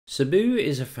Cebu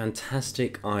is a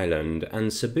fantastic island,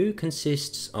 and Cebu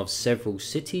consists of several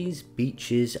cities,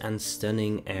 beaches and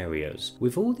stunning areas.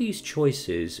 With all these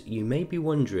choices, you may be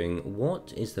wondering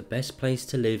what is the best place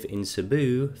to live in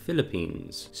Cebu,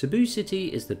 Philippines. Cebu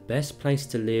City is the best place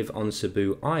to live on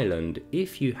Cebu Island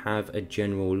if you have a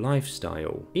general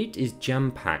lifestyle. It is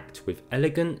jam-packed with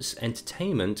elegance,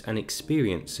 entertainment and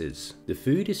experiences. The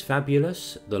food is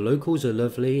fabulous, the locals are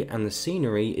lovely and the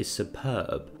scenery is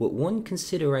superb, but one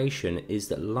consideration is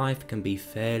that life can be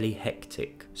fairly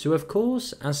hectic. So of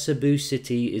course, as Cebu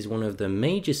City is one of the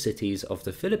major cities of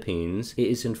the Philippines, it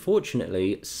is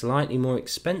unfortunately slightly more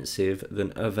expensive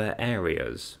than other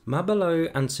areas.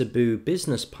 Mabolo and Cebu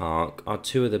Business Park are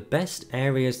two of the best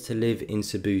areas to live in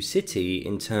Cebu City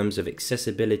in terms of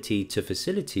accessibility to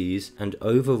facilities and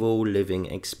overall living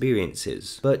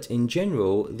experiences. But in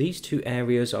general, these two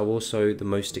areas are also the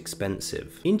most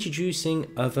expensive. Introducing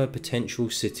other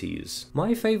potential cities.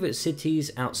 My favourite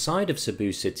cities outside of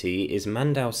Cebu City is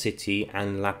Mandaue City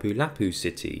and Lapu-Lapu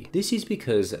City. This is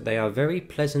because they are very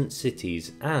pleasant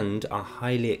cities and are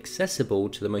highly accessible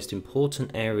to the most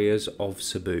important areas of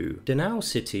Cebu. Danao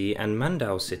City and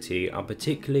Mandaue City are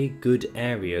particularly good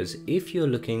areas if you're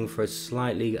looking for a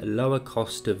slightly lower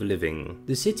cost of living.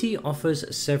 The city offers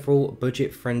several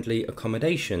budget-friendly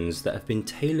accommodations that have been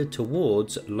tailored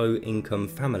towards low-income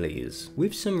families.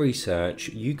 With some research,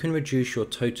 you can reduce your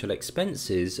total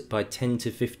expenses by 10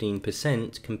 to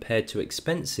 15% compared to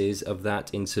expenses of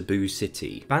that in Cebu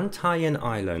City. Bantayan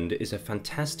Island is a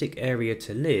fantastic area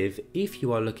to live if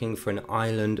you are looking for an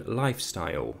island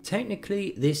lifestyle.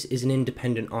 Technically, this is an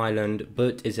independent island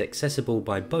but is accessible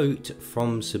by boat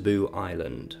from Cebu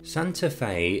Island. Santa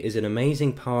Fe is an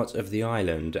amazing part of the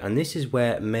island, and this is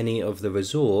where many of the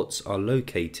resorts are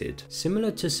located.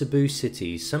 Similar to Cebu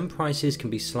City, some prices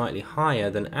can be slightly higher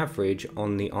than average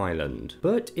on the island.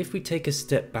 But if we take a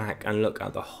step back and look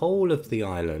at the whole of the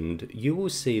island, you will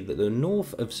see that the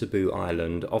north of Cebu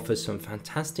Island offers some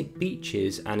fantastic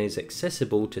beaches and is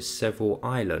accessible to several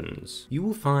islands. You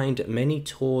will find many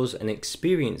tours and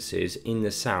experiences in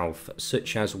the south,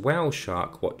 such as whale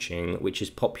shark watching, which is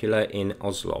popular in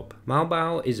Oslob.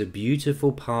 Mabolo is a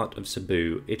beautiful part of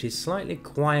Cebu. It is slightly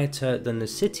quieter than the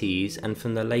cities, and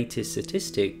from the latest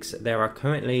statistics, there are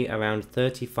currently around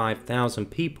 35,000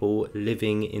 people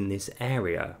living in this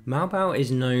area. Mabolo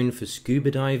is known for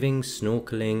scuba diving,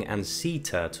 snorkeling and sea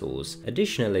turtles.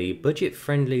 Additionally,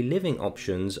 budget-friendly living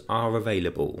options are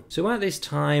available. So at this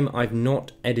time, I've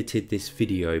not edited this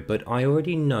video, but I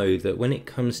already know that when it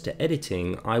comes to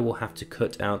editing, I will have to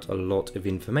cut out a lot of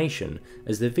information,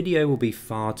 as the video will be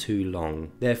far too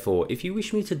long. Therefore, if you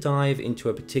wish me to dive into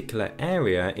a particular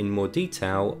area in more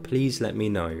detail, please let me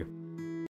know.